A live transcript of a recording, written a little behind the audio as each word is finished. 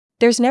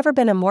There's never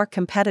been a more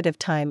competitive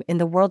time in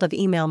the world of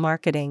email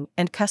marketing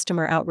and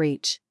customer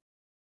outreach.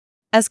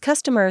 As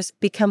customers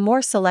become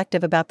more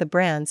selective about the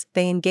brands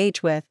they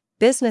engage with,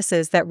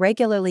 businesses that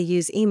regularly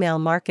use email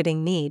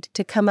marketing need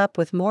to come up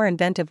with more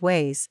inventive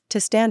ways to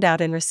stand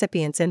out in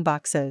recipients'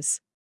 inboxes.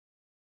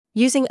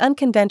 Using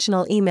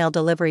unconventional email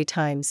delivery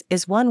times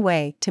is one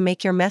way to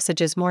make your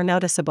messages more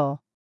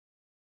noticeable.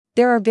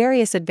 There are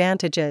various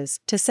advantages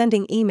to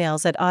sending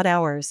emails at odd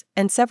hours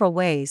and several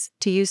ways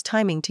to use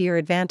timing to your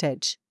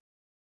advantage.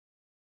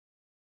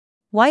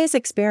 Why is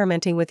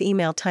experimenting with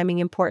email timing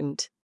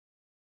important?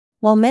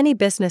 While many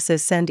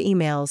businesses send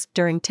emails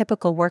during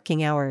typical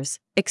working hours,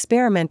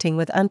 experimenting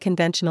with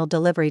unconventional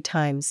delivery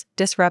times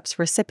disrupts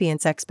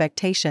recipients'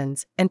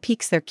 expectations and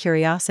piques their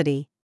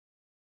curiosity.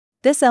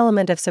 This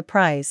element of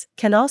surprise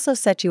can also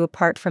set you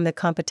apart from the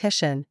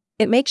competition.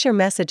 It makes your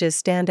messages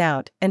stand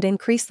out and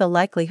increase the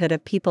likelihood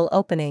of people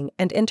opening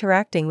and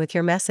interacting with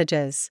your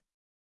messages.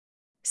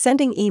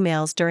 Sending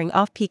emails during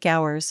off-peak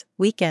hours,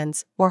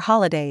 weekends, or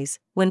holidays,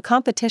 when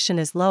competition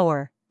is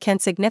lower, can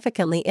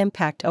significantly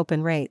impact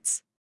open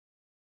rates.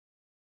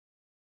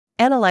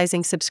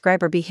 Analyzing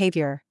subscriber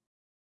behavior.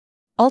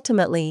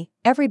 Ultimately,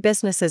 every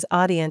business's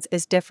audience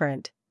is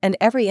different, and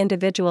every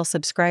individual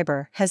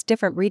subscriber has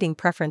different reading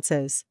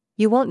preferences.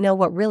 You won't know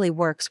what really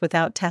works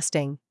without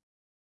testing.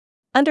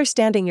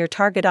 Understanding your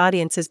target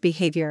audience's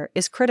behavior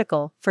is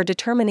critical for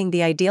determining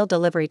the ideal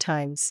delivery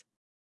times.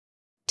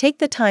 Take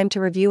the time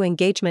to review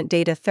engagement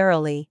data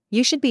thoroughly.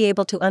 You should be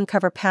able to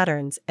uncover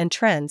patterns and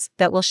trends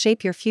that will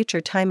shape your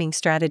future timing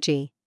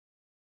strategy.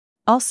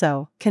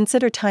 Also,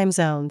 consider time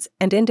zones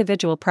and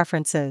individual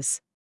preferences.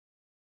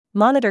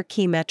 Monitor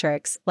key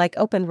metrics like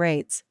open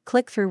rates,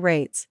 click-through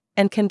rates,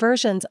 and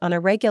conversions on a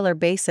regular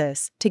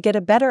basis to get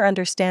a better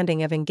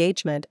understanding of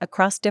engagement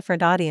across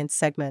different audience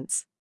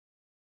segments.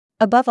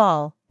 Above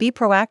all, be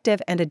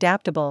proactive and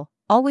adaptable.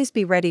 Always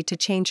be ready to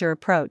change your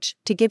approach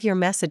to give your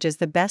messages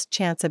the best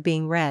chance of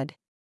being read.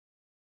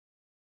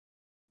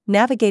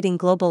 Navigating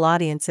global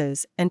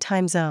audiences and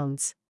time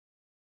zones.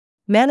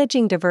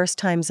 Managing diverse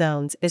time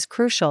zones is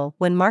crucial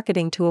when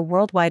marketing to a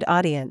worldwide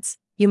audience.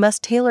 You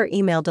must tailor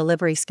email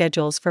delivery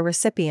schedules for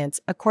recipients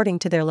according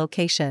to their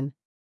location.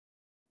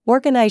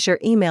 Organize your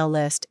email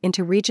list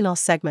into regional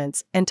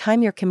segments and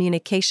time your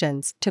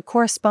communications to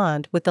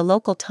correspond with the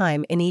local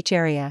time in each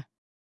area.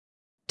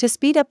 To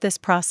speed up this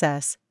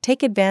process,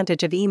 take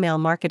advantage of email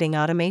marketing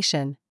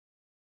automation.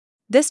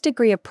 This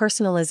degree of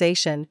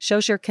personalization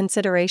shows your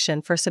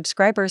consideration for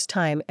subscribers'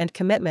 time and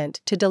commitment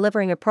to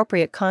delivering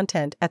appropriate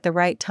content at the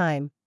right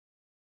time.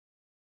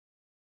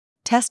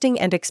 Testing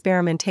and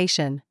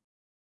experimentation.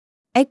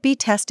 A/B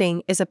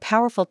testing is a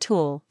powerful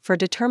tool for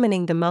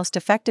determining the most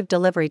effective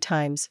delivery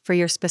times for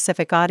your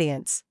specific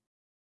audience.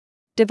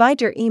 Divide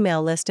your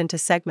email list into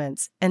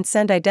segments and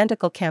send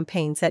identical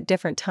campaigns at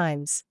different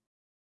times.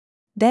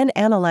 Then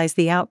analyze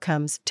the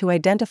outcomes to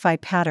identify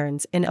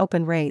patterns in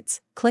open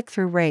rates,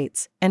 click-through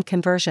rates, and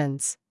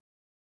conversions.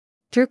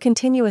 Through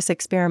continuous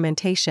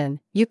experimentation,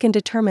 you can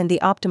determine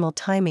the optimal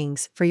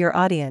timings for your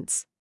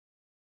audience.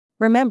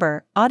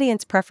 Remember,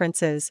 audience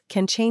preferences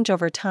can change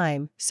over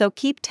time, so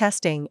keep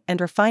testing and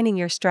refining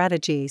your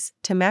strategies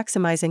to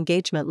maximize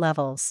engagement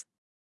levels.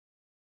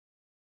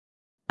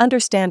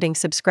 Understanding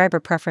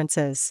subscriber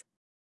preferences.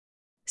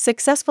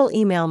 Successful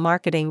email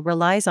marketing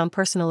relies on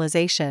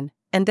personalization,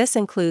 and this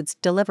includes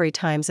delivery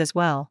times as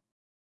well.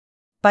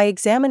 By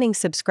examining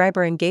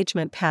subscriber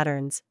engagement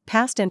patterns,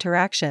 past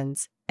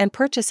interactions, and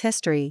purchase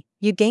history,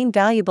 you gain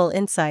valuable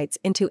insights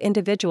into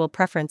individual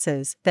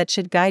preferences that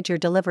should guide your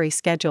delivery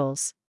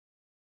schedules.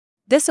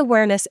 This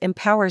awareness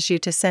empowers you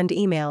to send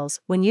emails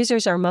when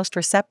users are most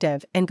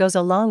receptive and goes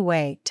a long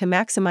way to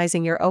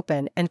maximizing your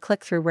open and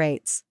click-through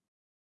rates.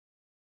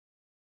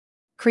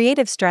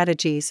 Creative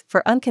strategies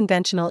for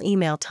unconventional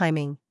email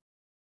timing.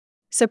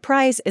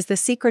 Surprise is the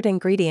secret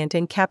ingredient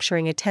in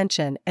capturing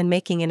attention and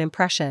making an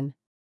impression.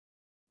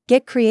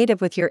 Get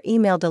creative with your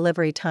email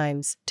delivery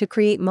times to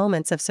create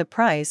moments of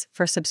surprise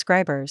for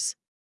subscribers.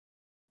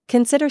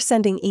 Consider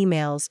sending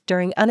emails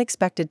during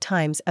unexpected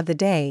times of the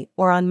day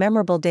or on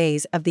memorable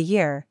days of the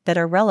year that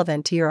are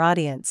relevant to your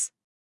audience.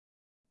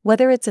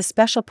 Whether it's a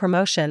special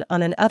promotion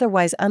on an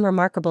otherwise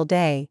unremarkable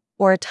day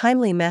or a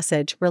timely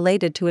message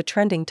related to a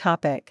trending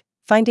topic,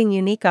 finding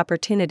unique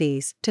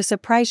opportunities to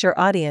surprise your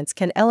audience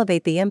can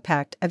elevate the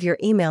impact of your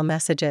email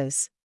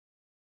messages.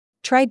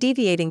 Try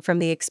deviating from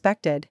the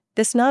expected.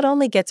 This not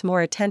only gets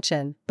more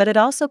attention, but it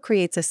also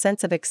creates a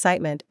sense of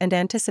excitement and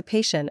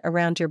anticipation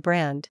around your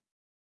brand.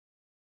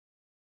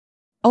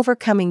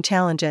 Overcoming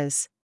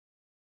challenges.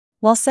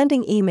 While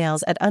sending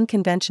emails at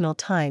unconventional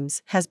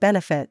times has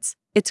benefits,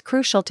 it's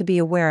crucial to be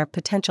aware of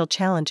potential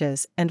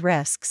challenges and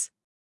risks.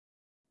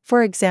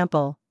 For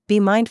example, be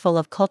mindful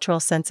of cultural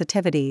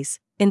sensitivities.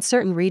 In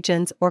certain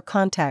regions or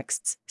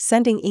contexts,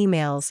 sending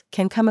emails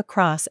can come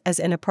across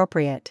as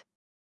inappropriate.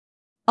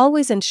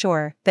 Always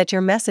ensure that your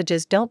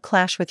messages don't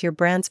clash with your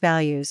brand's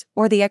values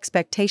or the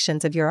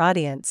expectations of your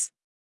audience.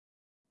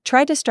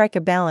 Try to strike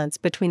a balance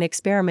between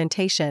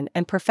experimentation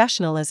and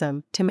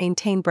professionalism to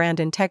maintain brand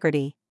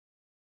integrity.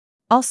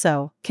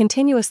 Also,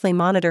 continuously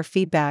monitor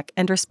feedback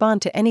and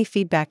respond to any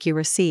feedback you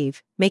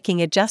receive,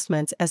 making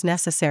adjustments as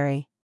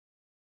necessary.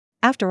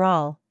 After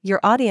all, your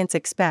audience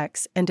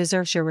expects and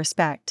deserves your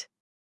respect.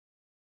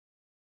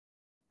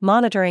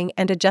 Monitoring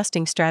and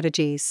adjusting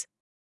strategies.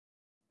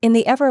 In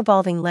the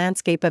ever-evolving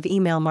landscape of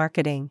email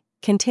marketing,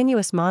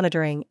 continuous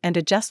monitoring and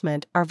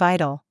adjustment are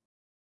vital.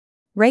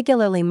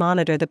 Regularly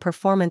monitor the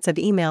performance of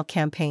email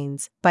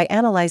campaigns by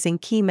analyzing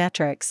key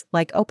metrics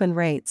like open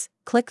rates,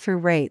 click-through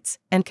rates,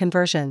 and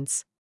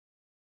conversions.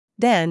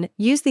 Then,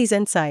 use these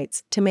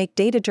insights to make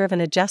data-driven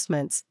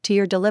adjustments to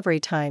your delivery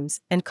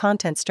times and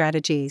content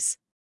strategies.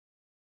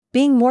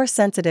 Being more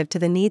sensitive to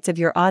the needs of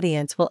your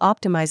audience will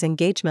optimize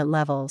engagement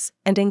levels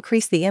and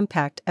increase the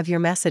impact of your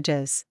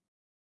messages.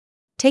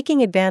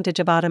 Taking advantage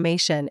of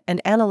automation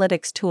and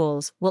analytics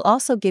tools will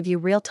also give you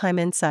real-time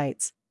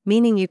insights,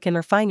 meaning you can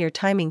refine your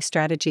timing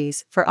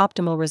strategies for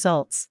optimal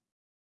results.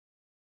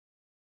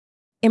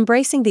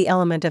 Embracing the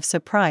element of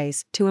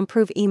surprise to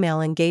improve email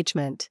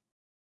engagement.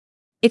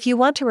 If you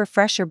want to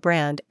refresh your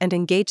brand and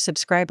engage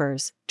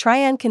subscribers,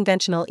 try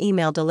unconventional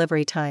email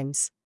delivery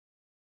times.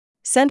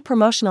 Send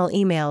promotional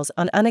emails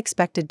on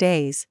unexpected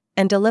days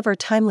and deliver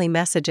timely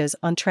messages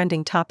on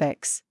trending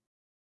topics.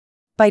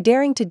 By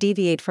daring to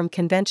deviate from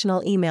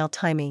conventional email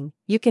timing,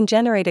 you can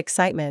generate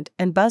excitement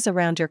and buzz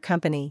around your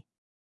company.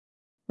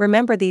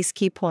 Remember these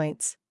key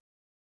points.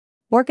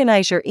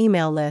 Organize your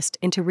email list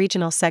into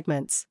regional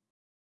segments.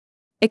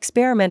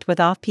 Experiment with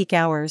off-peak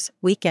hours,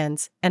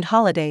 weekends, and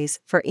holidays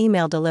for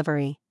email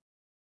delivery.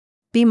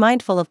 Be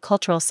mindful of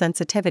cultural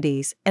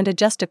sensitivities and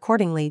adjust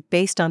accordingly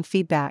based on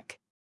feedback.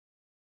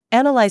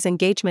 Analyze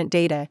engagement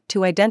data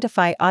to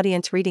identify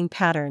audience reading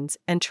patterns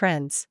and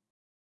trends.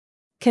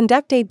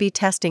 Conduct A/B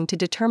testing to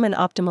determine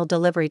optimal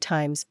delivery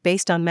times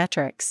based on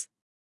metrics.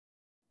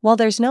 While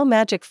there's no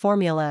magic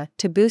formula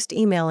to boost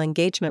email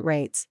engagement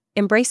rates,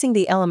 embracing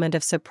the element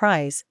of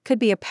surprise could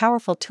be a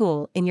powerful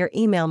tool in your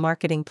email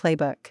marketing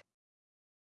playbook.